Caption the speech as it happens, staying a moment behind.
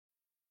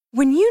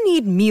When you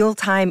need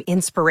mealtime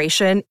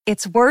inspiration,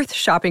 it's worth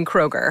shopping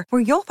Kroger,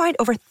 where you'll find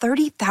over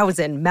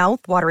 30,000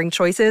 mouth-watering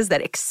choices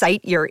that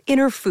excite your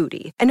inner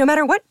foodie. And no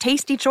matter what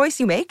tasty choice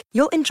you make,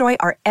 you'll enjoy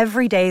our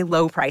everyday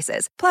low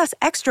prices, plus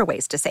extra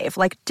ways to save,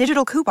 like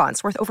digital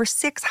coupons worth over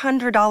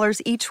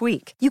 $600 each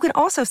week. You can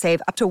also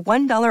save up to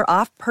 $1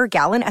 off per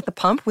gallon at the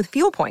pump with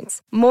fuel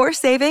points. More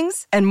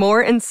savings and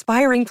more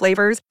inspiring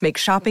flavors make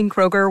shopping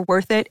Kroger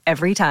worth it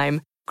every time.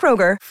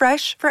 Kroger,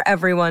 fresh for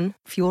everyone.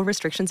 Fuel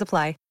restrictions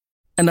apply.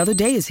 Another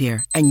day is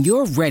here, and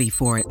you're ready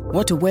for it.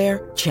 What to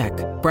wear? Check.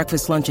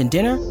 Breakfast, lunch, and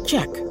dinner?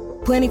 Check.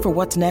 Planning for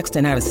what's next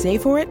and how to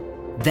save for it?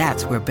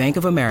 That's where Bank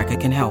of America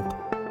can help.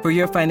 For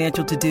your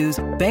financial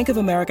to-dos, Bank of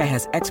America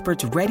has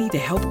experts ready to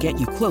help get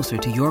you closer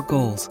to your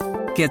goals.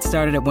 Get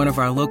started at one of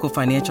our local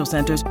financial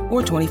centers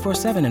or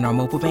 24/7 in our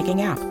mobile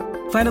banking app.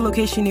 Find a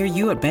location near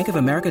you at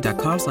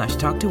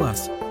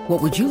bankofamerica.com/talktous.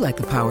 What would you like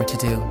the power to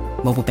do?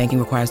 Mobile banking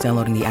requires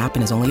downloading the app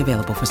and is only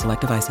available for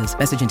select devices.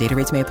 Message and data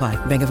rates may apply.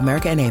 Bank of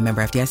America N.A.,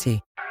 member FDIC.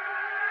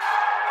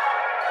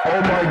 Oh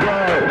my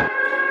God.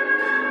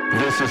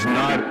 This is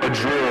not a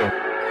drill.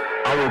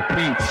 I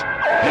repeat,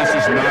 this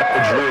is not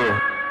a drill.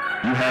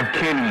 You have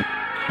Kenny,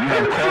 you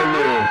have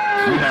Carlil,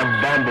 you have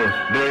Bamba.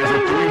 There is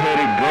a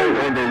three-headed goat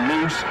on the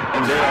loose,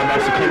 and they are about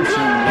to come to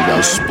you. You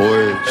got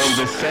sports,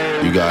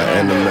 you got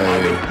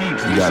anime,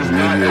 you got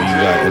media, you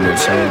got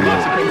entertainment.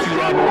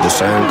 The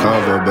same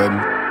convo, baby.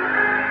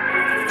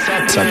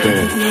 Tap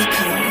in.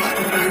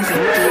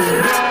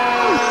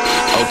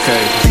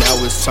 Okay,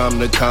 now it's time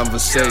to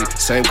conversate.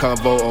 Same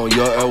convo on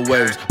your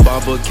airwaves.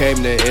 Bamba came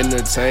to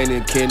entertain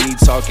and Kenny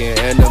talking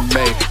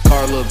anime.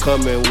 Carla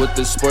coming with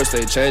the sports,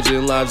 they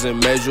changing lives in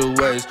major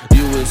ways.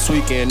 You was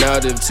tweaking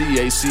out if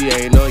TAC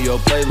ain't on your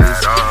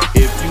playlist.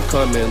 If you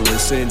come and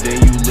listen,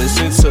 then you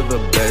listen to the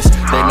best.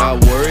 They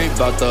not worried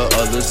about the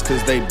others,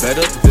 cause they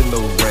better than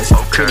the rest.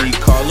 Kenny,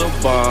 Carla,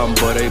 bomb,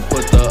 but they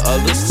put the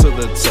others to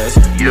the test.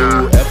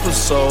 New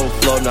episode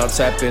flow, now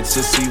tap in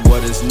to see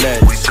what is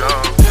next.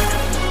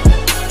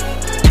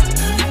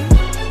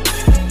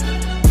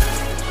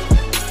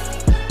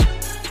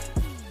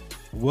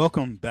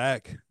 Welcome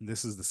back.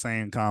 This is the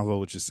same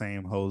convo with your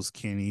same host,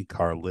 Kenny,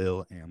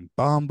 Carlil, and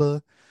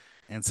Bamba.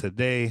 And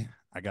today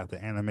I got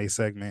the anime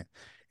segment.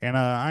 And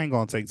I ain't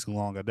going to take too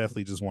long. I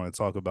definitely just want to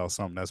talk about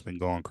something that's been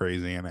going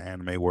crazy in the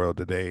anime world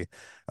today.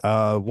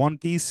 One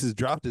Piece has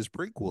dropped its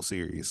prequel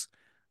series.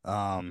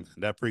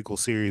 That prequel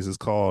series is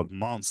called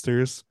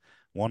Monsters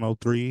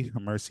 103,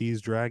 Mercy's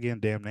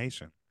Dragon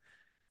Damnation.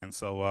 And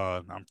so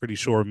I'm pretty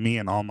sure me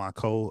and all my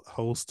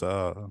co-hosts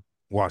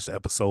watched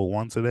episode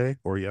 1 today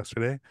or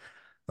yesterday.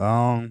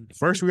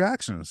 First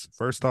reactions,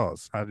 first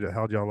thoughts.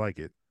 How'd y'all like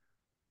it?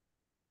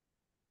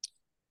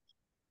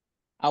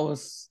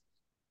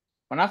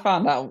 When I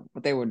found out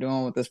what they were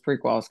doing with this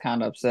prequel, I was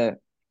kind of upset.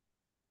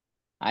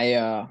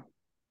 When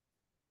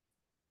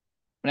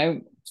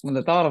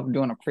the thought of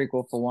doing a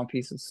prequel for One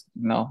Piece was,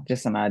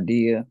 just an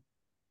idea.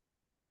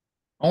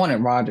 I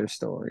wanted Roger's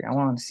story. I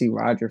wanted to see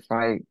Roger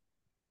fight.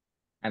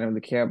 I didn't really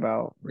care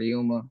about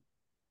Ryuma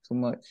too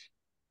much.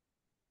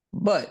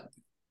 But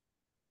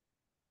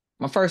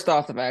my first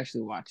thoughts of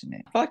actually watching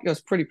it, I felt like it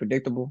was pretty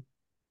predictable.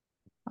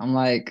 I'm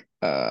like,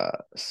 as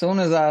soon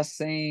as I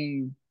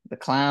seen the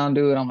clown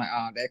dude, I'm like,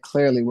 oh, they're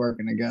clearly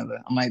working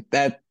together. I'm like,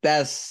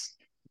 this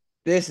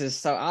is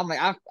so. I'm like,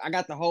 I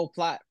got the whole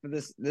plot for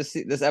this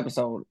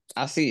episode.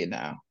 I see it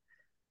now.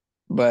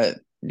 But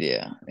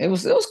yeah, it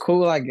was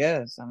cool, I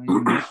guess. I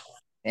mean,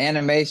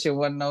 animation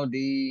wasn't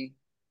OD.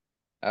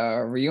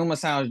 Ryuma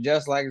sounds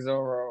just like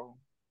Zoro.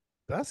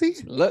 Does he?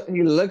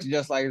 He looks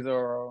just like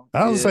Zoro.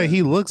 I would say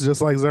he looks just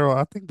like Zoro.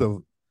 I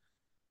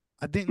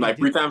didn't like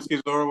 3 times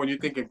skip Zoro. When you're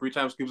thinking 3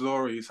 times skip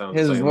Zoro, he sounds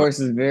his the same. voice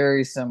is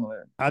very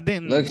similar.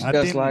 Looks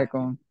just like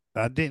him.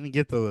 I didn't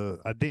get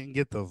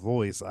the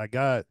voice. I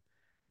got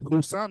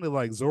who sounded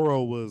like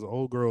Zoro was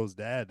old girl's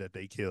dad that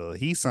they killed.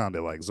 He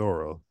sounded like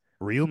Zoro.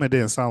 Ryuma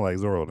didn't sound like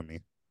Zoro to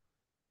me.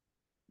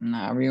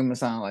 Nah, Ryuma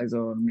sounded like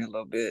Zoro to me a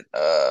little bit.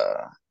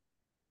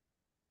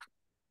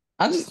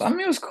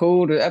 It was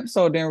cool. The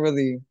episode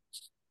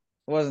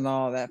wasn't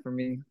all that for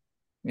me.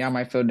 Y'all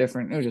might feel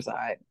different. It was just all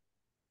right.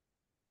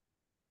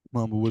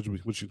 Mama, what you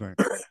think?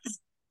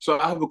 So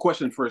I have a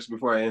question first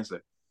before I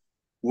answer.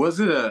 Is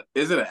it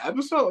an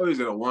episode or is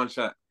it a one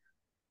shot?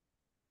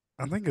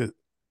 I think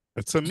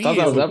to me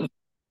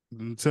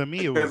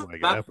it was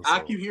like an episode. I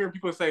keep hearing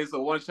people say it's a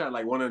one shot,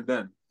 like one and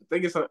done. I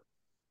think it's because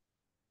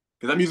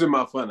I'm using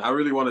my phone. I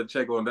really want to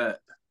check on that.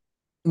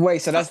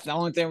 Wait, so that's the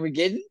only thing we're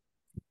getting?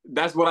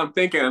 That's what I'm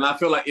thinking, and I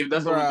feel like if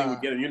that's the only thing we're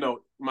getting,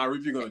 my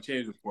review gonna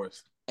change, of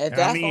course. If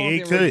that's the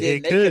only thing we're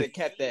getting, they could have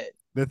kept that.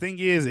 The thing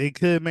is, it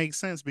could make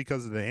sense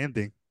because of the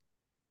ending.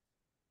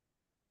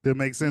 It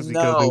makes sense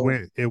because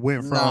it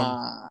went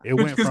from.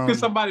 Could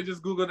somebody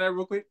just Google that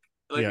real quick?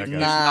 Bro.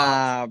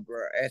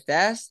 If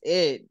that's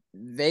it,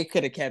 they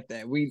could have kept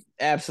that. We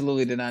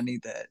absolutely did not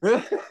need that.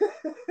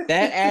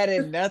 That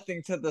added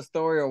nothing to the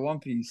story of One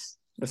Piece.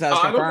 Besides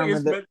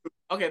confirming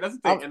okay, that's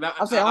the thing.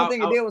 The only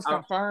thing it did was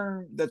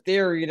confirm the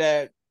theory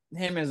that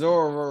him and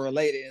Zoro were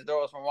related, and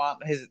Zoro's from Wano.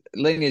 His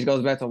lineage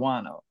goes back to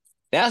Wano.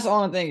 That's the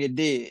only thing it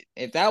did.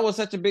 If that was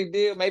such a big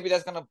deal, maybe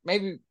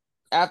maybe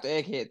after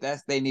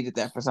Egghead, they needed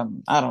that for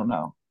something. I don't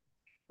know.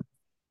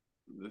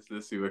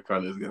 Let's see what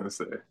Carla's gonna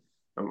say.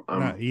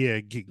 No, yeah,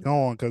 get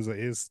going because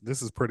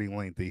this is pretty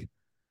lengthy.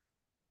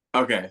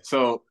 Okay,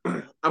 so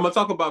I'm gonna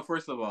talk about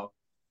first of all,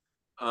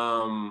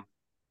 um,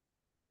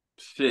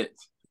 shit.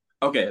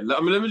 Okay,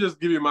 let me just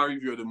give you my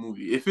review of the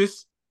movie.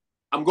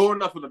 I'm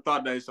going off of the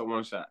thought that it's a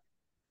one shot,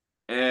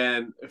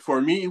 and for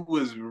me, it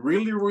was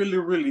really, really,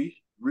 really,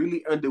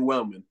 really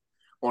underwhelming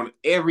on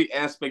every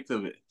aspect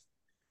of it.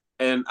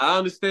 And I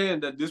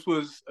understand that this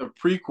was a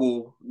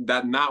prequel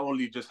that not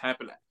only just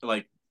happened,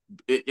 like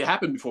it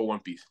happened before One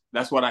Piece.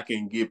 That's what I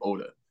can give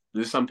Oda.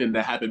 This is something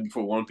that happened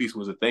before One Piece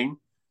was a thing.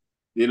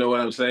 You know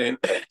what I'm saying?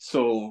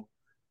 So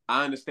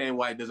I understand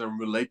why it doesn't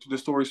relate to the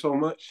story so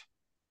much.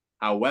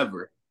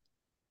 However,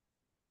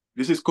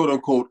 this is quote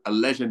unquote a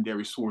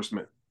legendary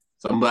swordsman,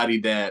 somebody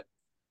that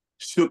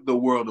shook the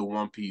world of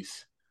One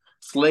Piece,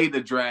 slayed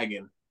the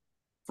dragon.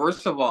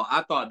 First of all,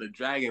 I thought the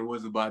dragon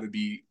was about to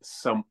be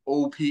some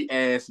OP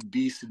ass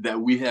beast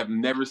that we have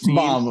never seen.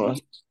 Bomber.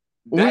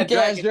 That Weak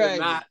ass dragon is dragon.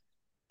 not.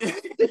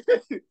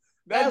 that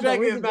That's the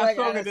dragon is weakest not dragon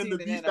stronger I've than the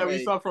seen in beast that we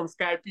anime. saw from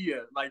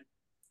Skypiea. Like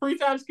 3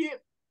 times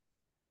skip.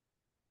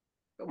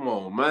 Come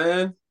on,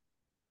 man.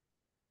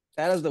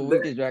 That is the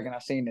weakest dragon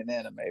I've seen in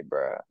anime,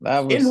 bro.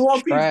 That In was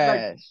One Piece, like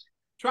trash.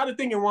 try to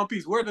think in One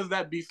Piece, where does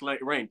that beast like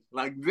rank?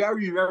 Like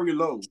very, very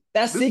low.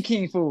 That's Sea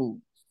King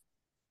food.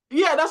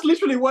 Yeah, that's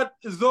literally what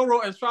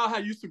Zoro and Straw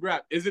Hat used to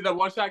grab. Is it a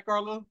one shot,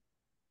 Carlo?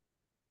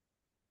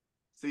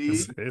 See,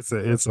 It's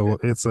a one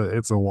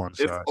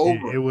it's shot.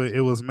 over.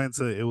 It was meant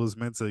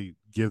to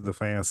give the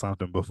fans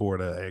something before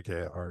the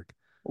Egghead arc.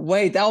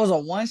 Wait, that was a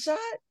one shot?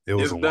 It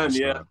was It's a done, one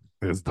yeah. shot.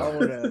 It's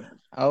done.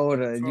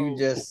 Oda, So, you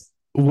just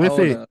with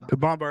Oda. it,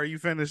 Bomba, are you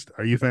finished?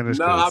 Are you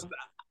finished? No,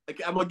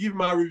 I'm gonna give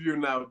my review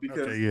now because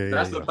Okay, yeah,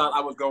 that's the thought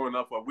I was going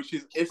off of, which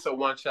is it's a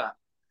one shot.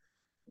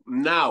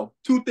 Now,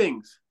 two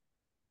things.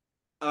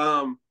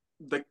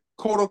 The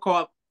quote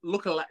unquote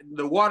look like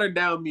the watered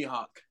down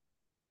Mihawk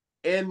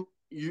and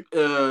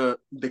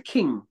the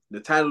king, the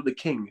title of the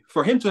king.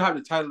 For him to have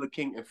the title of the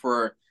king and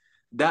for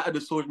that of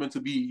the swordsman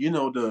to be,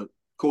 the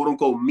quote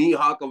unquote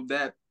Mihawk of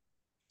that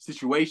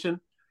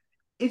situation,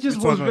 it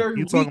just was very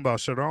you weak. talking about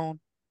Sharon?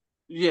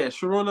 Yeah,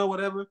 Sharona,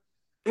 whatever.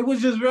 It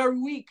was just very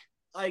weak.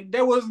 Like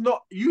there was no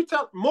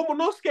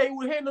Momonosuke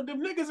would handle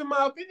them niggas in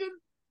my opinion.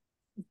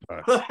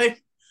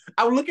 Like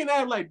I'm looking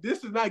at it like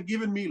this is not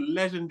giving me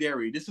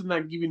legendary. This is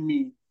not giving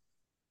me.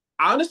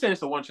 I understand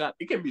it's a one shot.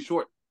 It can be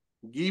short.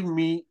 Give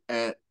me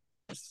a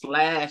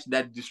slash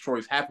that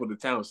destroys half of the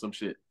town or some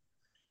shit.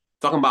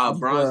 Talking about a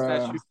bronze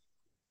statue.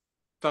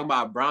 Talking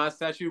about a bronze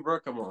statue, bro.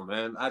 Come on,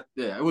 man.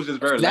 It was just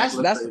very. That's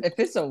if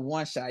it's a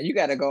one shot, you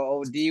got to go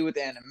OD with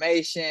the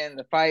animation,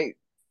 the fight.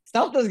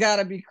 Something's got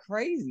to be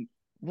crazy.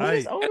 What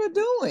is Oda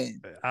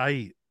doing?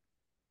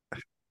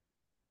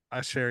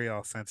 I share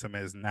y'all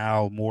sentiments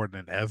now more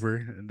than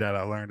ever that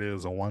I learned it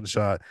was a one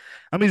shot.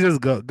 Let me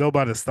just go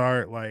by the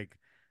start. Like,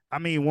 I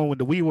mean, when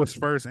we was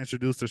first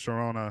introduced to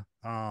Sharona,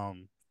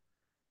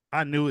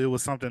 I knew it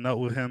was something up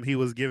with him. He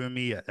was giving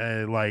me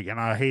like, and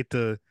I hate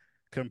to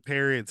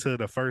compare it to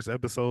the first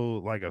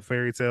episode, like a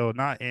fairy tale,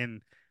 not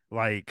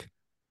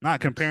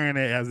comparing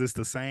it as it's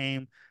the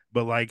same,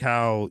 but like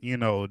how,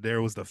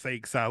 there was the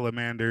fake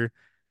salamander,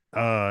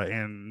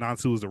 and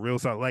Natsu was the real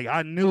salamander. Like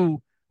I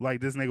knew like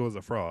this nigga was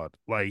a fraud.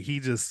 Like he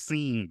just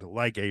seemed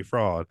like a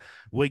fraud.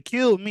 What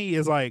killed me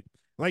is like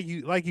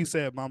you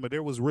said, Mama,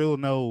 there was really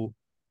no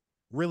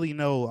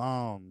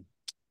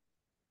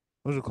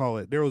what do you call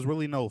it? There was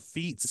really no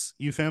feats.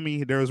 You feel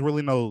me? There was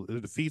really no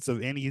feats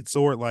of any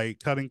sort, like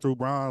cutting through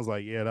bronze.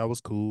 Like, yeah, that was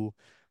cool.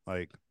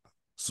 Like,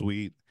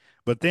 sweet.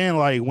 But then,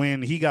 like,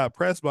 when he got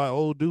pressed by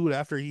old dude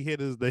after he hit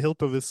the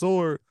hilt of his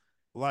sword,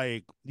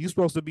 like, you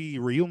supposed to be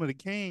Ryuma the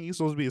king. You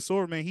supposed to be a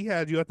swordman. He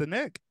had you at the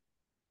neck.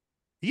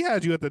 He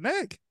had you at the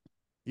neck.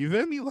 You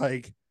feel me?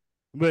 Like,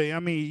 but I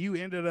mean, you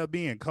ended up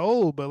being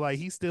cold, but like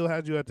he still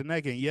had you at the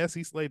neck. And yes,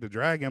 he slayed the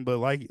dragon, but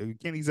like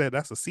Kenny said,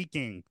 that's a sea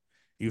king.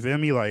 You feel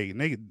me? Like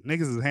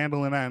niggas is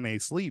handling that in they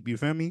sleep. You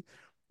feel me?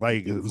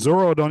 Like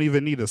Zoro don't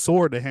even need a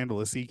sword to handle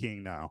a sea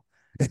king now.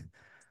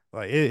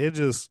 Like it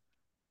just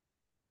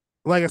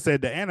like I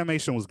said, the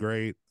animation was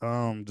great.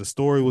 The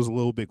story was a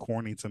little bit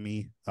corny to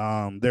me.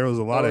 There was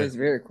a lot of it's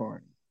very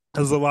corny.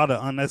 There's a lot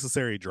of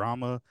unnecessary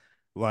drama.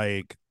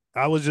 Like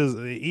I was just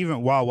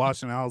even while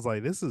watching, I was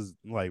like, this is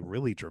like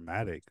really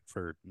dramatic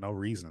for no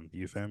reason.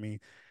 You feel me?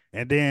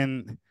 And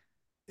then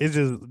it's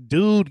just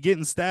dude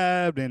getting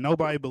stabbed and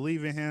nobody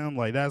believing him.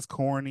 Like that's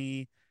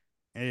corny.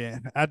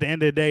 And at the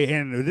end of the day,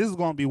 and this is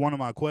going to be one of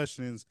my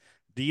questions: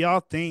 do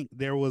y'all think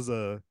there was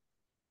a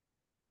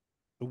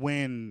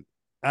when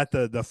at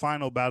the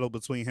final battle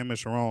between him and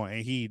Sharon,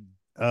 and he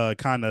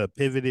kind of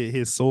pivoted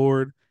his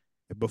sword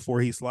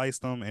before he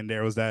sliced him, and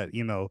there was that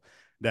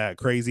that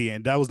crazy,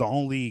 and that was the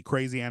only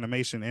crazy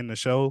animation in the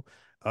show.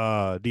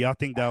 Do y'all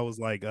think that was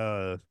like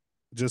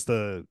just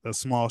a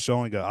small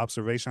showing of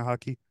observation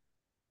hockey?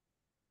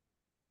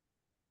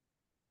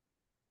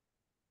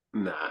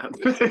 Nah, I'm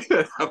not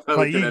Like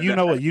looking at you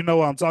that. know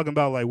what I'm talking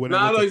about. Like when No, it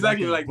I went know to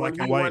exactly. Like when black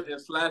and he white. went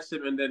and slashed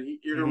him, and then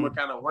Iruma Mhm.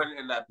 kind of went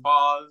in that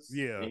pause,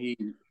 Yeah, and he.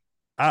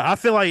 I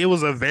feel like it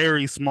was a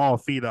very small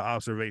feat of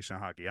observation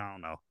hockey. I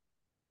don't know.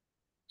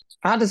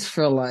 I just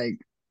feel like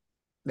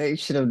they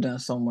should have done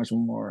so much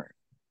more.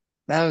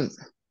 That was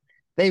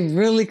they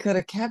really could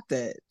have kept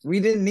that.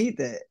 We didn't need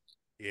that.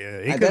 Yeah,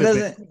 it Like could that have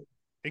been. doesn't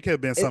It could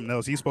have been it something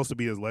else. He's supposed to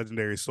be his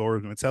legendary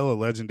swordsman. Tell a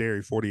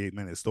legendary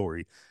 48-minute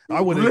story. I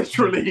would have a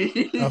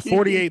Literally.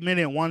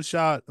 48-minute one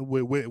shot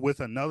with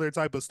another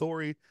type of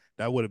story.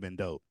 That would have been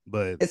dope.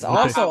 But it's with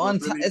I also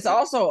was really. it's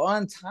also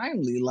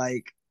untimely.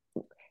 Like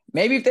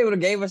maybe if they would have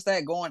gave us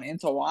that going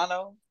into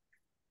Wano,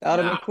 that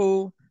would have been Nah,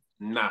 cool.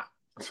 nah.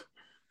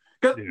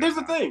 Because yeah, there's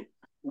the thing.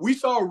 We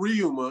saw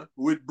Ryuma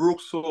with Brooke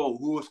Soul,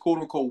 who was quote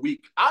unquote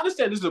weak. I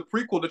understand this is a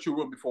prequel that you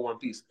wrote before One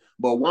Piece,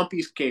 but One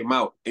Piece came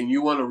out and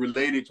you want to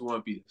relate it to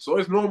One Piece. So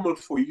it's normal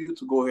for you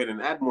to go ahead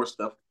and add more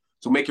stuff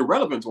to make it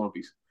relevant to One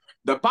Piece.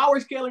 The power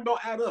scaling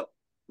don't add up.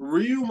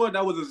 Ryuma,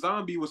 that was a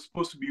zombie, was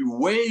supposed to be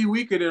way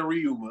weaker than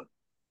Ryuma.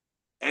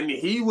 And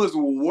he was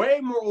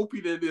way more OP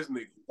than this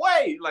nigga.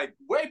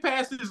 Way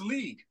past his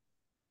league.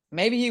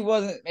 Maybe he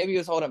wasn't. Maybe he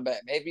was holding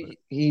back. Maybe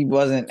he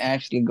wasn't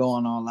actually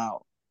going all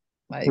out.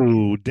 Like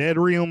ooh, dead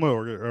Ryuma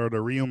or the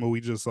Ryuma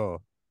we just saw.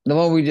 the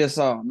one we just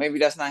saw. Maybe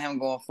that's not him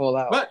going full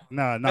out. But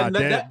Nah, dead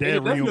it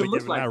definitely Ryuma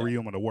looks giving like that that.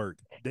 Ryuma the work.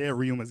 Dead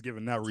Ryuma's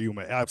giving that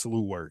Ryuma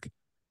absolute work.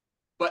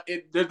 But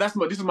this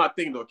is my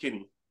thing though,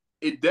 Kenny.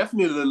 It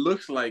definitely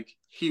looks like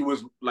he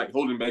was like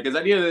holding back. Because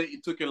at the end of the day,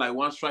 it took him like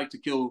one strike to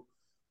kill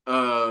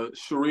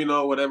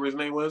Shirino, whatever his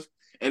name was.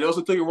 And it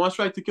also took him one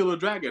strike to kill a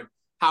dragon.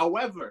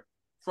 However,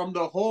 from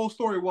the whole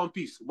story of One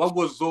Piece, what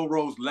was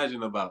Zoro's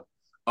legend about?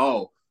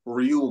 Oh,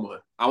 Ryuma.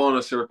 I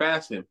want to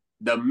surpass him.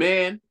 The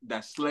man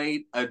that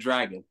slayed a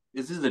dragon.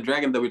 This is the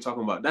dragon that we're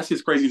talking about. That's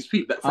his craziest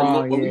feat. That from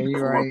Oh what we yeah, get you're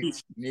from One right.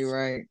 Piece. You're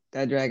right.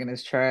 That dragon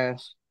is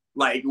trash.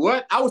 Like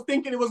what? I was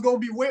thinking it was gonna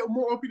be way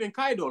more OP than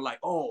Kaido. Like,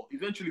 oh,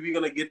 eventually we're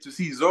gonna get to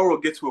see Zoro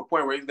get to a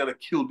point where he's gonna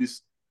kill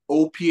this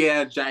OP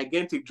ass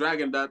gigantic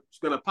dragon that's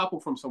gonna pop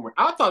up from somewhere.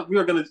 I thought we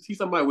were gonna see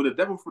somebody with a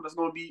devil fruit that's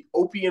gonna be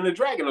OP and a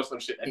dragon or some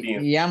shit at the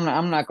end. Yeah,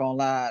 I'm not gonna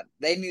lie.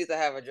 They needed to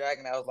have a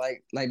dragon that was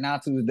like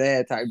Natsu's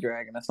dad type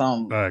dragon or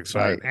something. Facts.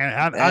 Like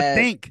And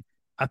that.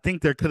 I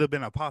think there could have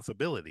been a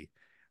possibility.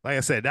 Like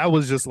I said, that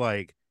was just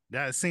like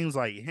that seems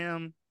like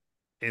him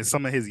in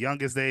some of his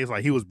youngest days.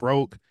 Like he was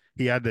broke.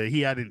 He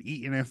hadn't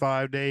eaten in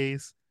 5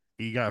 days.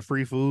 He got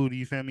free food.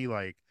 You feel me?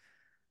 Like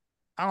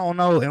I don't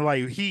know. And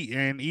like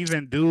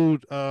even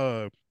dude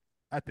at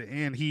the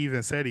end he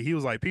even said it. He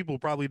was like, people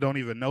probably don't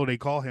even know they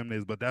call him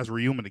this, but that's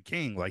Ryuma the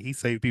King. Like he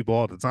saved people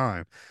all the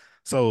time.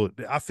 So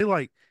I feel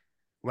like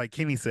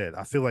Kenny said,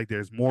 I feel like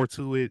there's more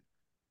to it.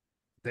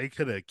 They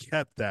could have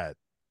kept that,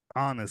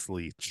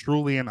 honestly,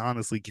 truly and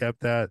honestly kept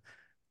that.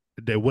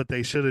 That what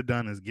they should have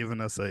done is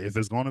given us if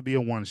it's going to be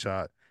a one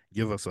shot,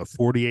 give us a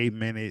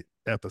 48-minute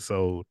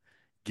episode,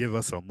 give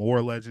us a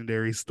more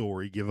legendary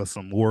story, give us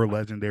some more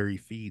legendary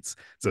feats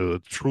to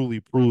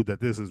truly prove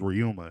that this is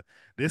Ryuma.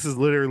 This is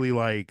literally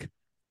like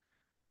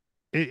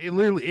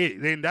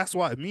and that's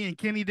why me and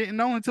Kenny didn't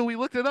know until we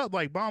looked it up.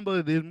 Like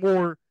Bamba is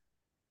more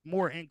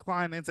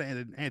inclined into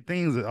and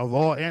things of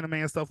all anime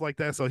and stuff like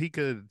that, so he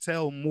could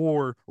tell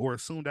more or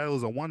assume that it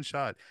was a one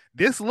shot.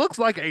 This looks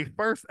like a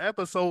first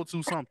episode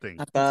to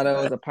something. I thought it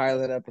was a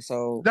pilot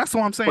episode. That's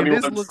what I'm saying.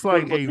 This 21, looks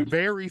like a 21.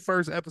 very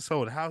first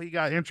episode. How he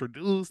got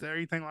introduced,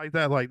 everything like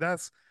that. Like that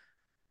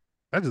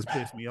just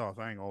pissed me off.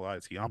 I ain't gonna lie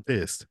to you. I'm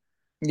pissed.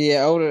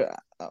 Yeah,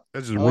 That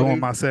just ruined older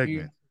my you.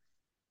 segment.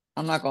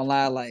 I'm not gonna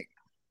lie. Like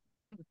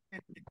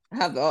I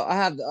have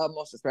the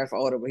utmost respect for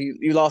Oda, but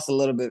you lost a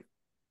little bit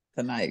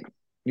tonight.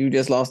 You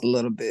just lost a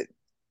little bit.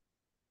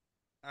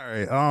 All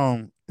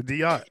right. Do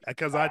y'all?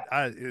 Because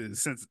I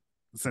since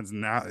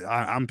now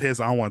I'm pissed.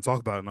 I don't want to talk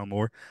about it no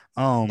more.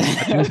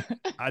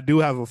 I do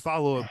have a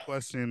follow up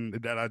question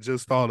that I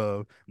just thought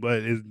of.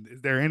 But is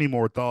there any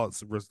more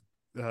thoughts?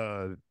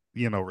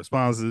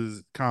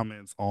 Responses,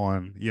 comments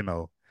on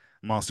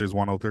Monsters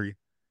 103.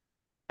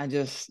 I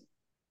just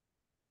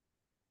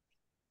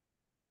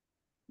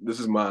This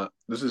is my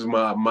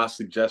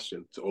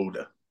suggestion to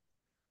Oda.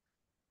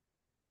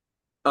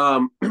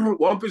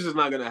 One Piece is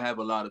not gonna have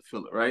a lot of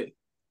filler, right?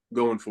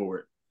 Going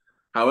forward.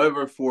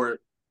 However, for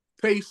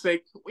pace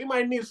sake, we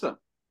might need some.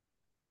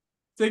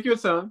 Take your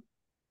time.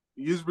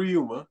 Use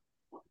Ryuma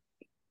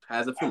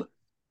as a filler.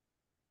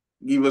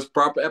 Give us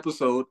proper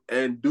episode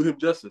and do him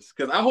justice.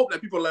 Because I hope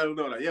that people let him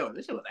know that yo,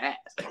 this shit was ass.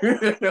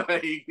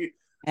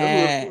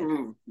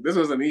 This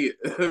wasn't it.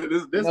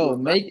 this no was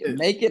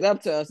make it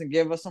up to us and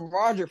give us some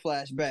Roger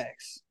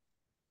flashbacks.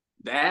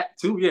 that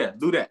too. Yeah,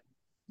 do that.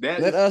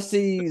 Let us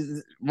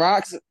see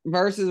Rocks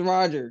versus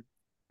Roger.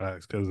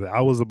 Because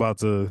I was about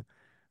to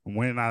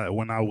when I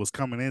was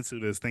coming into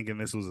this thinking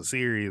this was a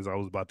series, I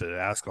was about to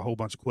ask a whole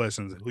bunch of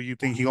questions. Who you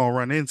think he gonna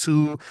run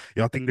into?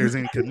 Y'all think there's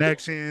any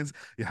connections?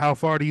 How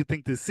far do you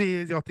think this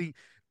is? Y'all think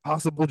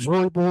possible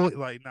Joy Boy?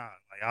 Like, nah,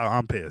 like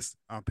I'm pissed.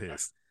 I'm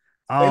pissed.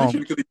 They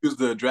literally could have used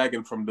the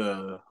dragon from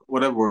the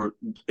whatever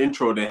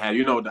intro they had.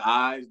 You know, the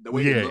eyes, the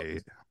way it yeah,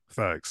 looked.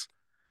 facts.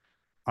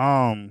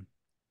 Um,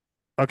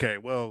 okay,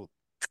 well,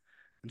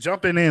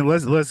 jumping in,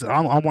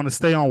 I want to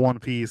stay on One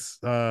Piece.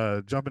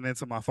 Jumping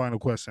into my final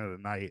question of the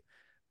night.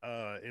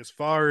 As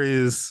far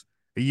as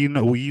we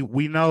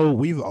know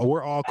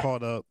we're all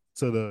caught up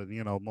to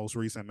the most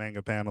recent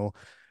manga panel.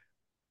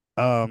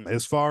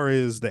 As far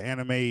as the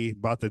anime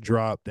about to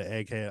drop, the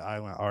Egghead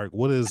Island arc,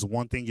 what is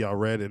one thing y'all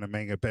read in the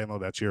manga panel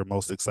that you're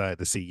most excited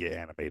to see get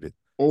animated?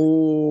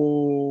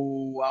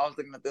 Oh, I was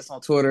looking at this on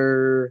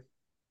Twitter.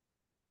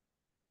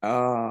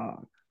 Uh,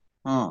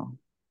 huh.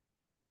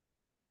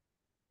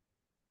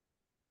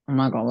 I'm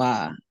not gonna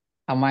lie.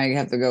 I might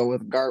have to go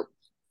with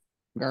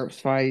Garp's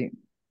fight.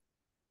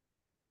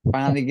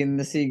 Finally getting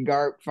to see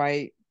Garp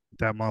fight.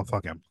 That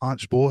motherfucking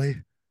Punch Boy,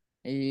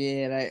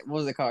 Yeah, that what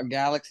was it called?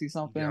 Galaxy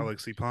something?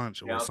 Galaxy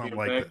Punch, or Galaxy something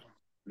like Impact. that.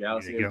 Yeah,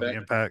 Galaxy Galaxy Impact.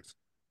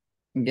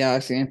 Impact.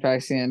 Galaxy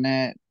Impact, seeing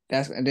that.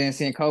 And then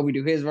seeing Kobe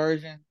do his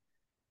version.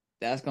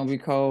 That's gonna be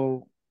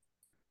cold.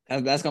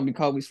 That's gonna be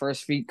Kobe's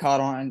first feet caught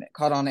on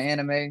the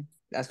anime.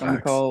 That's gonna be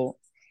Facts. cold.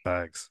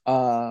 Facts.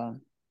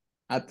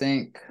 I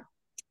think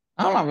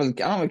I don't really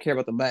care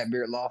about the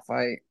Blackbeard Law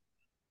fight.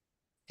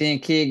 Seeing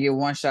Kid get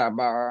one shot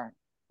by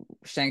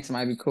Shanks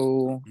might be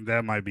cool. It's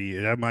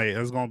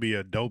gonna be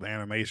a dope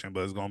animation,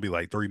 but it's gonna be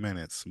like 3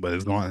 minutes. But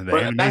the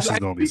But animation's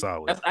gonna be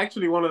solid. that's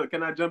actually one of the.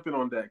 Can I jump in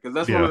on that? Because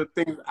that's one Yeah. of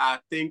the things I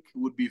think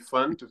would be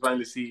fun to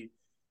finally see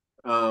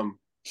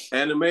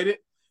animated.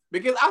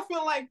 Because I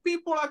feel like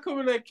people are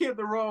coming at Kid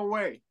the wrong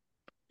way.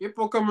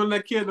 People coming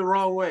at Kid the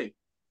wrong way.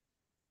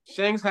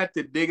 Shanks had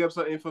to dig up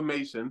some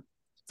information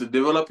to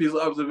develop his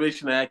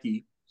observation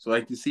haki so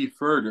I could see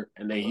further,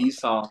 and then he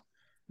saw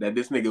that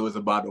this nigga was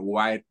about to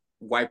wipe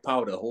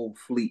out the whole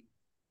fleet.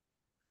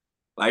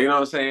 Like, you know what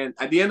I'm saying?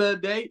 At the end of the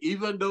day,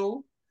 even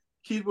though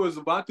Kid was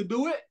about to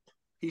do it,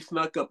 he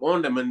snuck up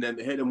on them and then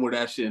hit him with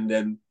that shit, and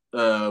then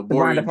Brian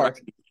DePark.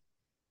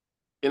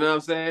 you know what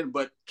I'm saying?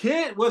 But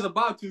Kid was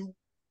about to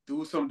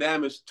do some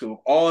damage to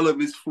all of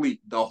his fleet,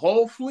 the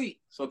whole fleet.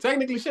 So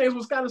technically, Shanks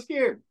was kind of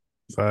scared.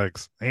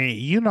 Facts. And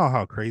you know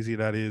how crazy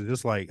that is.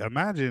 Just like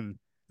imagine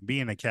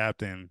being a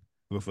captain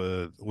with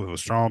a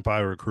strong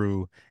pirate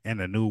crew in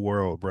a new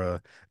world, bruh.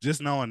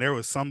 Just knowing there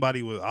was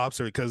somebody with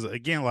observer, because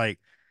again, like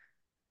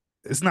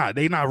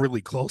they not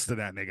really close to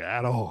that nigga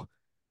at all.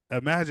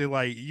 Imagine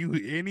like you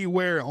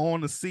anywhere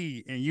on the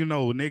sea and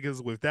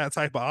niggas with that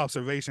type of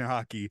observation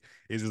hockey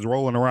is just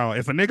rolling around.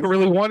 If a nigga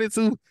really wanted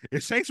to,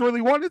 if Shanks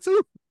really wanted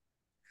to,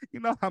 you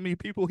know how many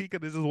people he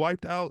could have just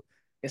wiped out.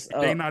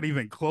 They not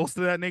even close to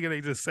that nigga. They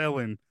just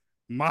selling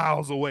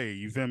miles away.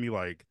 You feel me?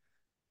 Like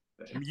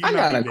I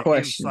got a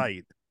question.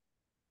 Sight.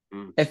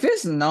 If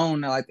it's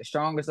known that like the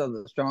strongest of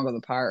the strong of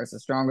the pirates are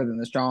stronger than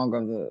the strong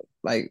of the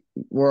like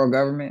world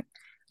government,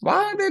 why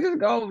don't they just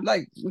go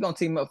like we're gonna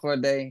team up for a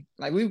day?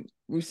 Like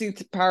we see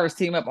pirates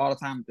team up all the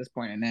time at this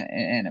point in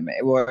anime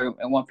or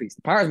in One Piece.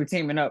 The pirates be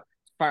teaming up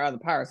fight other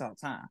pirates all the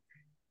time.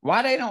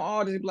 Why they don't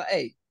all just be like,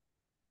 hey,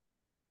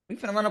 we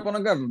finna run up on the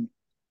government?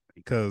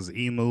 Because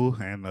Emu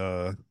and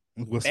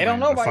they don't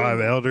know about five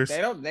Emu. elders. They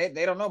don't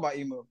know about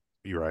Emu.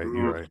 You're right. Mm-hmm.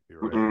 You're right. You're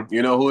right.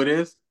 You know who it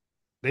is?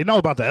 They know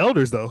about the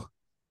elders though.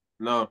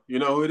 No, you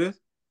know who it is?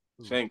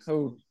 Shanks.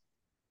 Who?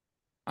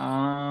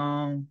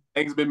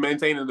 Shanks been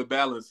maintaining the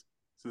balance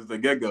since the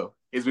get go.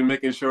 He's been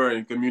making sure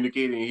and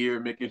communicating here,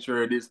 making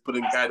sure this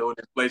putting Kaido in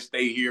his place,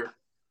 stay here.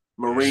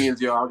 Marines,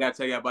 y'all, I gotta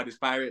tell you about this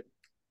pirate.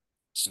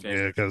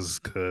 Yeah,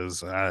 because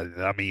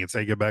I mean,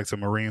 take it back to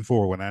Marine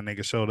 4 when that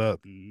nigga showed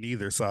up.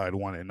 Neither side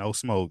wanted no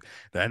smoke.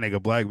 That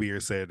nigga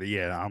Blackbeard said,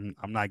 "Yeah, I'm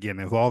not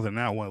getting involved in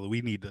that one.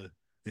 We need to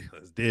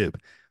let's dib."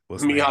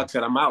 Mihawk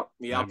said, "I'm out."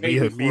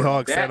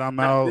 Mihawk said, "I'm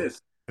out."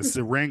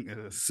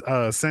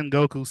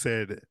 Sengoku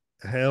said,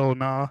 "Hell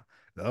nah."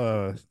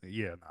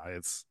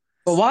 It's.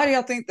 But why do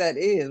y'all think that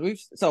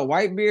is? So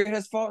Whitebeard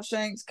has fought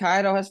Shanks,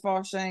 Kaido has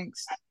fought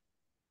Shanks.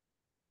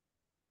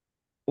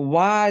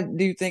 Why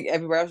do you think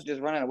everybody else is just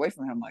running away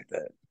from him like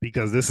that?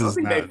 Because this is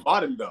not. They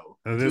fought him though.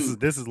 This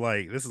is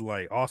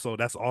like also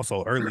that's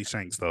also early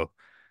Shanks though.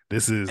 They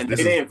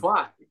didn't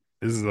fly.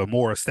 This is a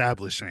more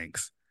established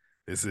Shanks.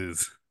 This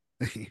is.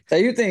 So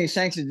you think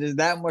Shanks is just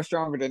that much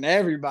stronger than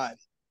everybody?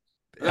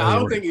 No, I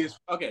don't think it's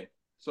okay.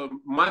 So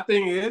my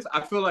thing is, I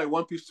feel like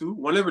One Piece 2,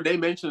 whenever they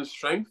mention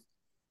strength,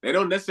 they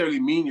don't necessarily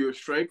mean your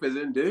strength is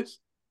in this,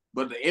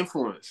 but the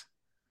influence.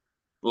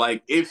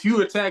 Like if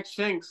you attack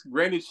Shanks,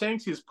 granted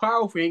Shanks is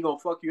powerful, he ain't gonna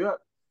fuck you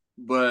up.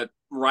 But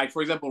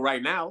for example,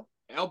 right now,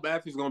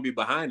 Elbaf is gonna be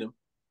behind him.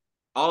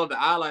 All of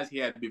the allies he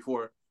had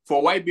before.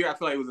 For Whitebeard, I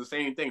feel like it was the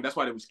same thing. That's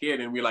why they were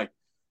scared, and we're like,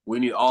 we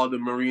need all the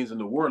Marines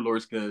and the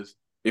warlords because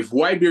if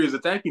Whitebeard is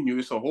attacking you,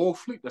 it's a whole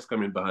fleet that's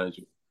coming behind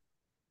you.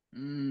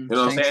 You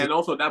know what I'm saying? And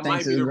also that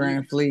might be the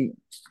Grand Fleet.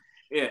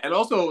 Yeah, and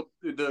also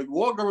the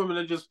war government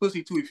are just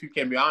pussy too, if you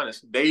can be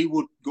honest. They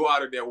would go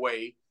out of their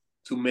way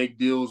to make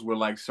deals with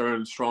like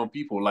certain strong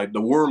people, like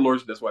the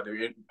warlords. That's why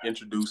they're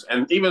introduced,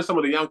 and even some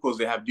of the Yonkos,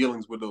 they have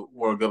dealings with the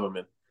world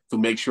government to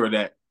make sure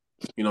that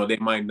they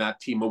might not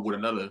team up with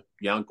another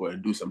Yonko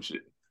and do some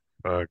shit.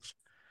 Facts.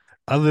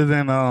 Other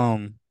than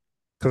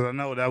because I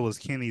know that was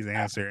Kenny's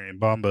answer and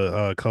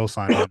Bomba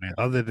co-signed on it.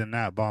 Other than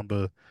that,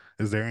 Bomba,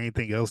 is there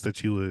anything else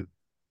that you would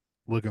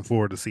looking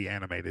forward to see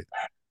animated?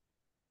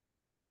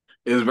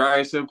 It's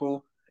very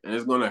simple and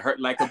it's gonna hurt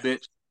like a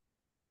bitch.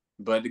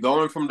 But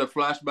going from the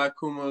flashback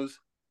Kumas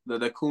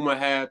that the Kuma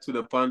had to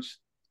the punch,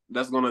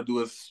 that's gonna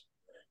do us.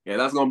 Yeah,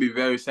 that's gonna be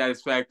very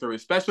satisfactory,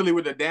 especially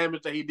with the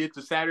damage that he did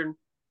to Saturn.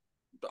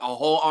 A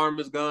whole arm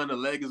is gone, the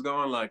leg is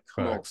gone. Like,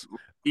 come Facts. on,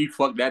 he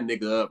fucked that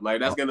nigga up.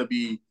 Like, that's gonna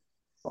be.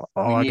 All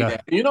We I need got.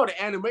 that. You know,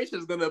 the animation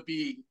is gonna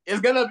be.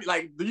 It's gonna be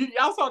like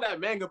y'all saw that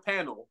manga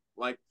panel.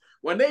 Like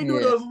when they do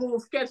Yeah. those little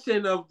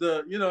sketching of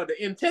the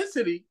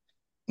intensity.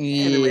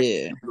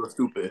 Animation Yeah. go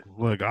stupid.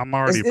 Look, I'm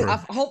already I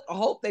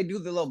hope they do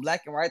the little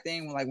black and white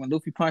thing when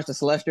Luffy punched the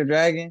Celestial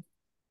Dragon.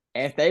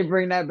 If they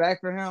bring that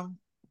back for him,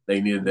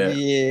 They needed that.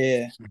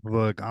 yeah.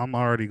 look, I'm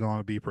already going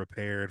to be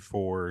prepared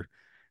for.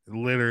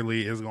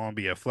 Literally, it's going to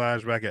be a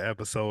flashback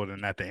episode,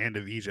 and at the end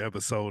of each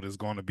episode is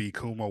going to be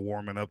Kuma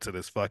warming up to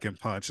this fucking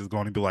punch. It's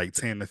going to be like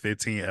 10 to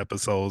 15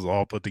 episodes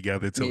all put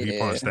together till he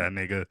punched that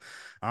nigga.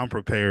 I'm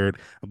prepared,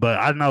 but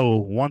I know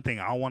one thing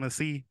I want to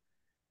see.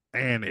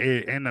 And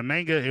in the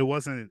manga, it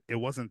wasn't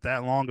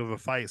that long of a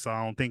fight, so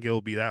I don't think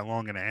it'll be that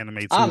long in the anime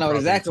too. I know Probably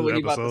exactly two what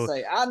you about to episodes.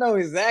 say. I know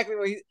exactly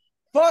what he.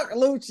 Fuck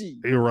Lucci.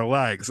 Hey,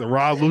 relax.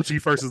 Rob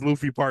Lucci versus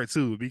Luffy Part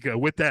 2, because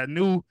with the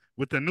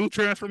new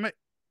transformation.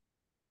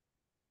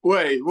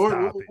 Wait,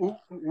 Stop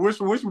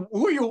it.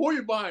 who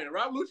you buying?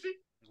 Rob Lucci?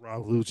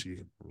 Rob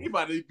Lucci. He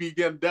about to be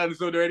getting done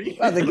so dirty.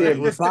 About to get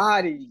Listen,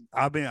 body.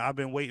 I've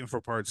been waiting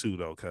for Part 2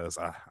 though, cause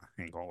I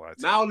ain't gonna lie to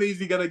you. Not only is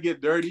he gonna get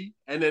dirty,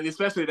 and then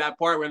especially that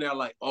part when they're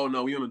like, "Oh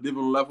no, we on a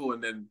different level,"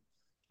 and then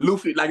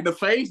Luffy, like the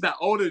face that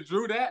Oda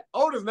drew, that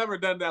Oda's never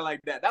done that like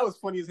that. That was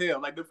funny as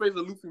hell. Like the face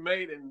that Luffy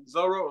made and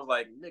Zoro was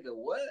like, "Nigga,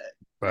 what?"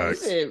 They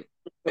Facts.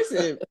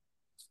 said,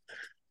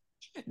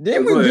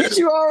 did we get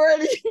you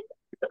already?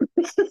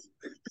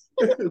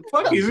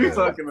 Fuck is we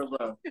talking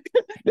about?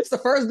 This the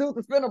first dude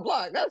to spin a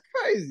block. That's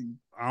crazy.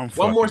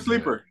 One more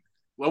sleeper.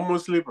 One more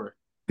sleeper.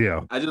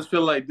 Yeah. I just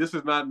feel like this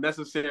is not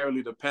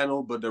necessarily the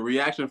panel, but the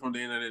reaction from the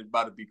internet is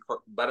about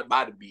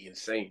to be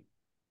insane.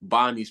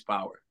 Bonnie's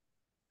power.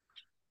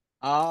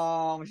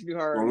 She do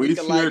her When we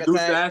see her do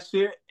attack. that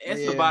shit,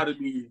 it's about to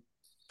be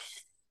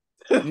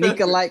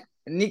Nika like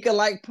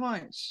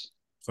punch.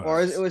 Facts.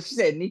 Or it was she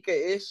said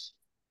Nika-ish?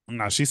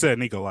 No, she said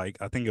Nika like.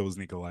 I think it was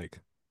Nika like.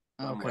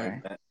 Okay.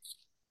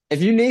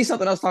 If you need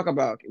something else to talk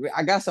about,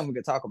 I got something we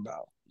could talk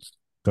about.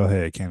 Go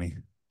ahead, Kenny.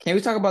 Can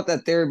we talk about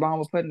that theory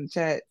Bomba put in the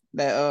chat?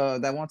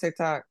 That one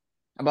TikTok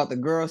about the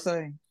girl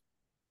saying?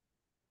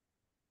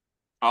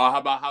 How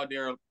about how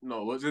they're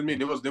was it me?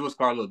 There was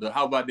Carlo.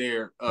 How about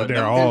they're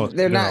all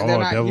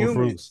not devil humans.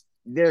 fruits.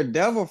 They're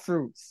devil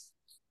fruits.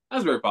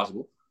 That's very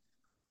possible.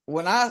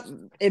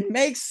 It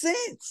makes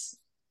sense.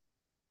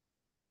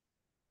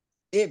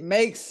 It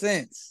makes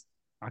sense.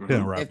 I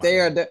couldn't wrap If my they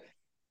head. are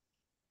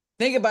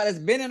think about it, it's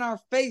been in our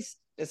face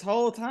this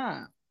whole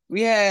time.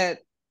 We had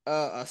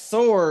a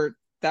sword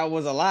that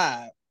was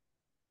alive.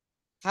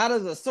 How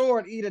does a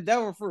sword eat a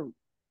devil fruit?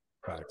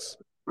 Facts.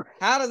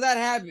 How does that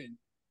happen?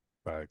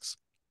 Facts.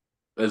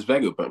 It's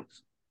Vegapunk.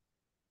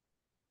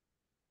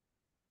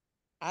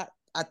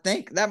 I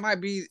think that might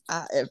be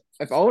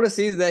if Oda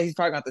sees that, he's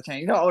probably going to have to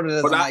change. You know, Oda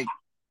doesn't like.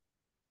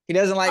 He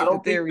doesn't like I the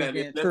don't think theory that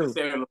being it's true.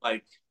 necessarily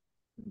like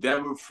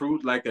devil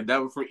fruit, like a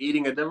devil fruit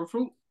eating a devil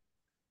fruit.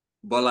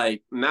 But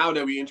like now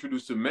that we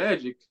introduced to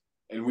magic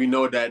and we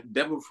know that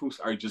devil fruits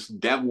are just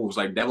devils,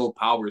 like devil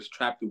powers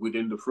trapped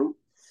within the fruit,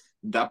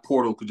 that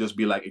portal could just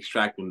be like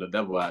extracting the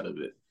devil out of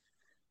it.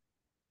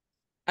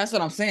 That's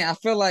what I'm saying. I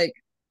feel like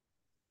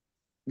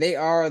they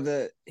are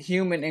the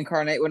human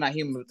incarnate. Well, not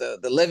human,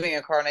 but the living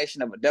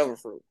incarnation of a devil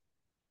fruit.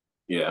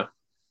 Yeah.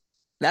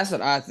 That's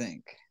what I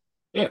think.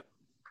 Yeah.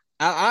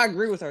 I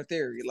agree with her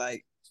theory.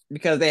 Like,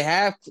 because they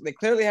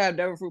clearly have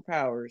devil fruit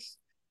powers.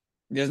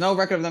 There's no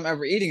record of them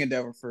ever eating a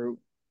devil fruit.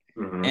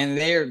 Mm-hmm. And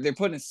they're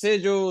putting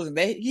sigils and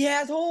he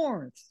has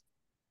horns.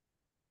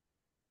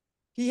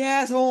 He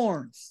has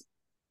horns.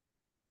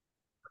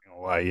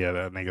 Why? Yeah,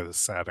 that nigga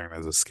Saturn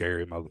is a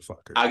scary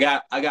motherfucker. I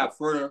got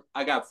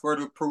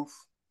further proof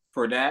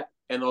for that,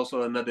 and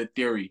also another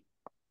theory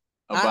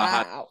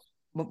about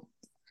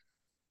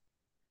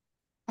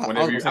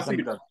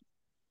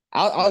I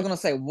was gonna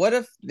say, what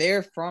if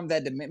they're from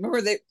that dimension?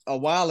 Remember, a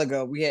while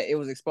ago it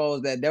was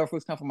exposed that devil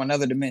fruits come from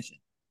another dimension.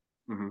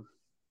 Mm-hmm.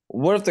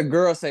 What if the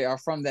girls say are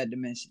from that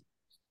dimension?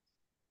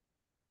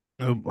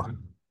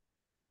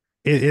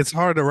 It's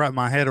hard to wrap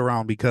my head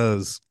around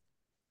because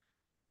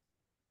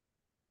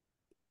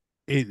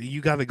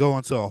you got to go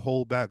into a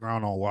whole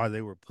background on why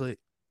they were put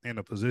in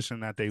a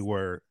position that they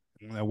were,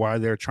 and why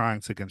they're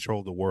trying to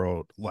control the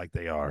world like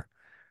they are.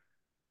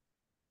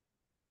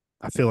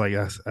 I feel like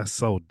that's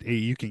so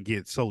you can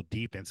get so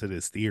deep into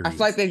this theory. I feel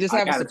like they just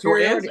have a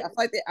superiority. I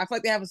feel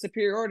like they have a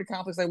superiority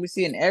complex like we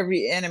see in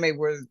every anime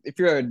where if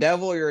you're a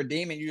devil or you're a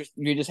demon, you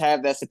just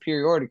have that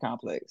superiority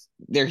complex.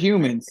 They're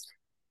humans.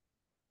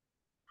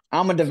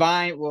 I'm an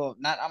anti-divine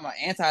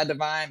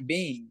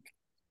being,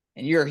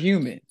 and you're a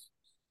human.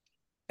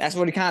 That's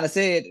what he kind of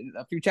said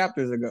a few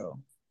chapters ago.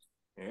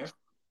 Yeah.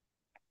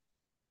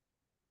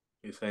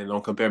 He's saying,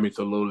 don't compare me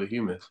to lowly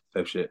humans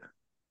type shit.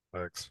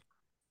 Thanks.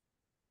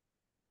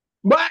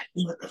 But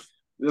this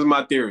is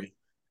my theory.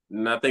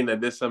 And I think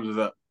that this sums it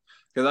up.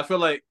 Because I feel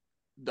like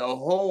the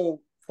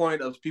whole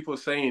point of people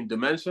saying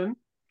dimension,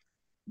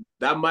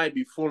 that might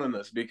be fooling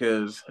us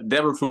because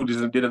devil fruit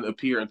didn't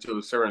appear until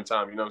a certain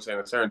time, you know what I'm saying?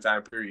 A certain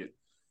time period.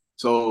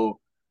 So,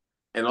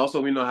 and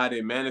also we know how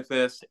they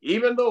manifest.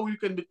 Even though we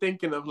could be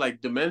thinking of like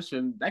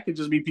dimension, that could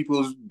just be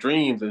people's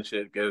dreams and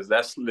shit. Because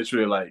that's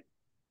literally like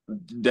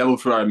devil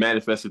fruit are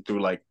manifested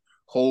through like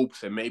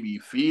hopes and maybe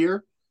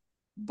fear.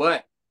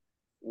 But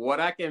what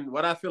I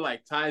feel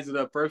like ties it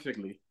up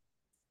perfectly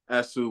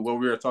as to what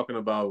we were talking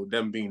about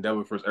them being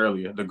devil fruits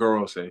earlier. The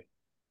girl say,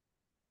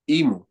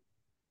 Emu.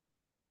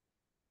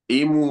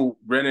 Emu,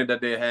 granted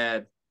that they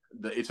had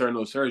the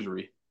eternal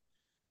surgery.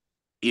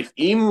 If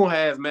Emu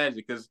has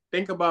magic, because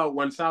think about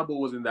when Sabo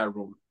was in that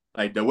room,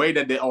 like the way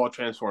that they all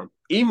transformed.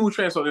 Emu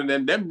transformed, and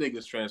then them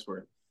niggas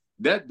transferred.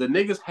 That the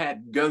niggas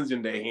had guns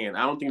in their hand.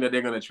 I don't think that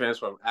they're gonna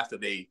transform after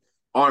they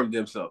armed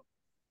themselves.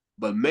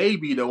 But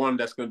maybe the one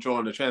that's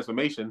controlling the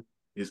transformation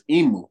is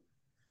Emu,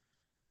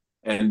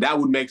 and that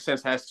would make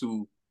sense as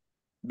to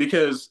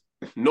because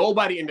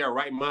nobody in their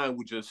right mind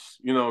would just,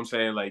 you know what I'm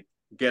saying, like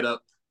get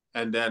up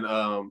and then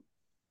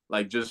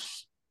like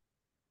just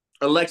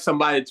elect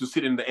somebody to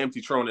sit in the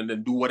empty throne and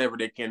then do whatever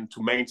they can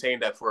to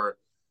maintain that for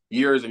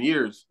years and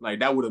years.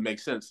 Like that would have made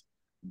sense.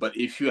 But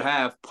if you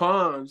have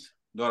pawns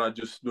that are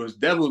just those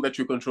devils that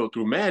you control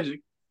through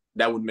magic,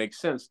 that would make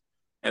sense.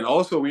 And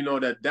also we know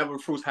that devil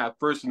fruits have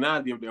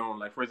personality of their own,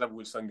 like for example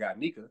with Sun God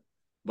Nika.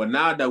 But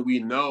now that we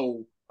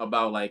know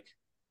about like,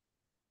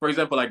 for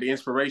example, like the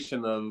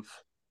inspiration of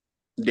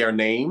their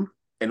name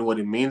and what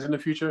it means in the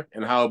future,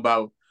 and how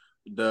about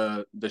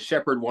the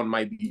shepherd one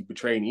might be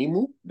betraying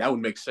Emu, that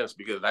would make sense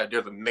because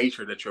there's a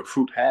nature that your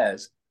fruit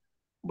has.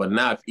 But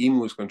now if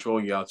Emu is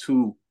controlling y'all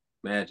too,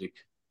 magic,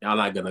 y'all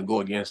not gonna go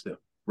against them,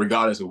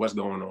 regardless of what's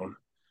going on.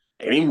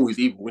 And Emu is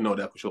evil, we know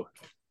that for sure.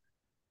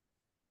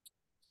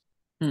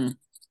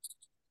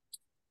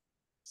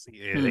 See,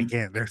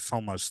 again, there's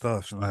so much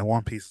stuff. Like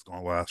One Piece is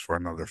gonna last for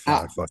another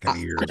 5 fucking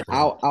years.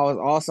 I was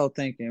also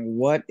thinking,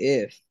 what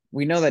if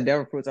we know that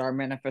devil fruits are a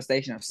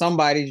manifestation of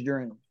somebody's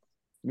dream?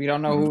 We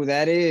don't know who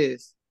that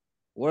is.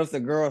 What if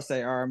the girls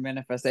say are a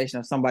manifestation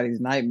of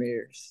somebody's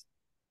nightmares?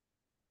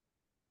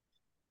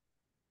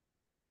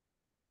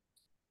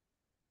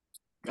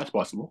 That's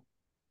possible.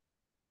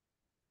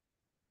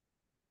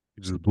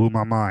 You just blew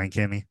my mind,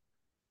 Kenny.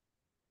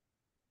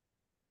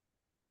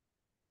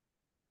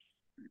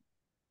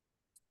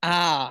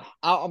 I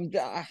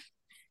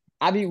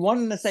be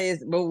wanting to say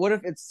is, but what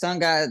if it's Sun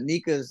God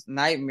Nika's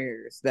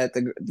nightmares that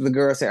the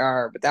girls say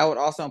are? But that would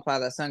also imply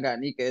that Sun God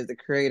Nika is the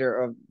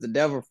creator of the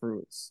devil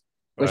fruits,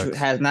 which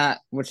has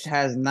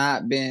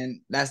not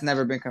been, that's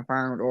never been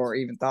confirmed or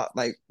even thought,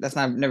 like that's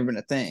never been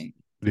a thing.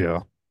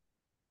 Yeah.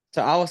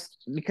 So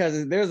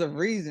because there's a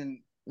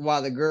reason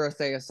why the girls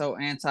say are so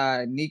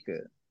anti Nika.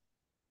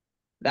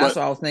 That's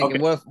what I was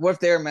thinking. Okay. What if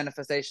they're a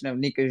manifestation of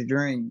Nika's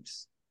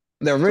dreams?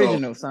 The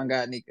original Sun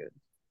God Nika.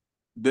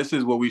 This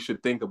is what we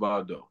should think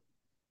about though.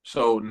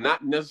 So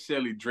not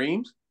necessarily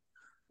dreams,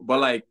 but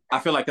like I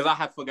feel like, because I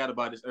had forgot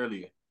about this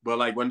earlier, but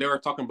like when they were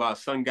talking about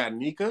Sun God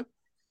Nika,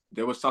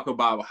 they was talking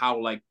about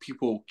how like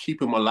people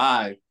keep him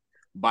alive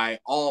by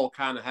all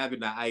kind of having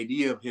the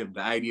idea of him,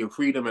 the idea of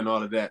freedom and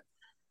all of that.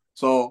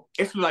 So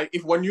if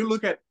when you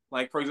look at,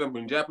 like, for example,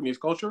 in Japanese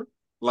culture,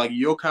 like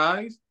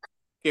yokais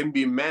can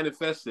be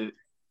manifested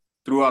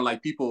throughout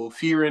like people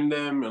fearing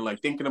them and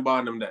like thinking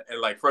about them. And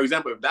like, for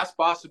example, if that's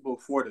possible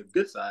for the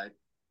good side,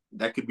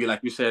 that could be,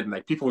 like you said,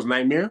 like people's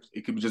nightmares.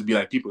 It could just be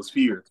like people's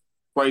fear.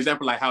 For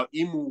example, like how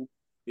Emu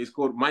is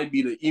called, might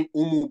be the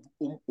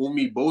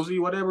Umibozu,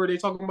 whatever they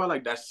talking about,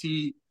 like that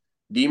sea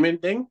demon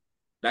thing.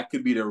 That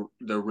could be the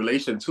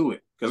relation to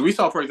it. Because we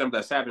saw, for example,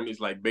 that Saturn is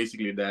like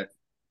basically that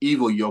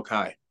evil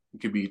yokai. It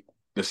could be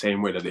the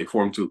same way that they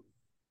form too.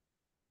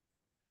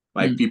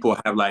 Like people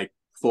have like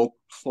folk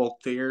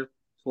tales.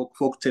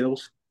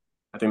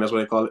 I think that's what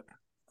they call it.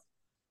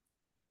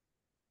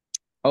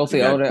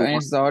 Hopefully, Oda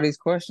answers all these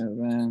questions,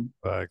 man.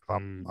 Like,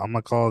 I'm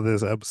gonna call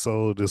this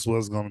episode. This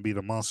was gonna be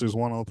the Monsters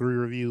 103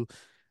 review.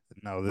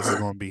 No, this is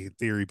gonna be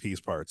Theory Piece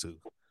Part 2.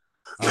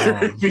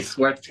 Theory Piece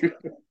Part 2.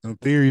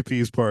 Theory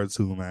Piece Part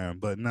 2, man.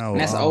 But no,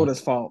 and that's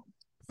Oda's fault.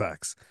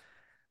 Facts.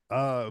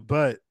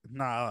 But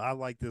no, I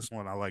like this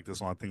one. I think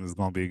this is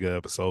gonna be a good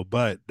episode.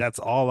 But that's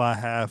all I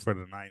have for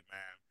tonight,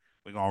 man.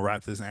 We're gonna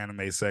wrap this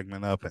anime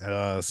segment up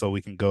so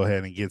we can go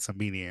ahead and get some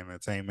media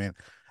entertainment.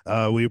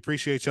 We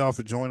appreciate y'all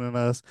for joining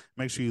us.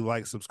 Make sure you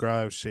like,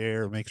 subscribe,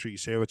 share. Make sure you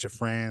share with your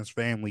friends,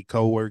 family,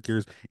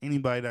 coworkers,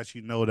 anybody that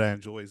you know that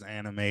enjoys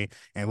anime.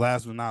 And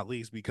last but not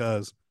least,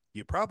 because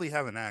you probably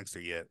haven't asked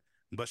her yet,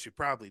 but she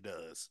probably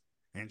does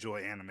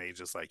enjoy anime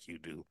just like you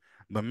do.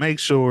 But make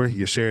sure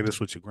you share this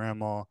with your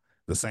grandma.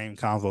 The same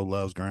convo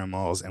loves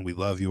grandmas, and we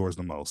love yours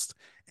the most.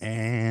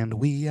 And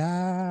we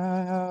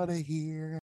out of here.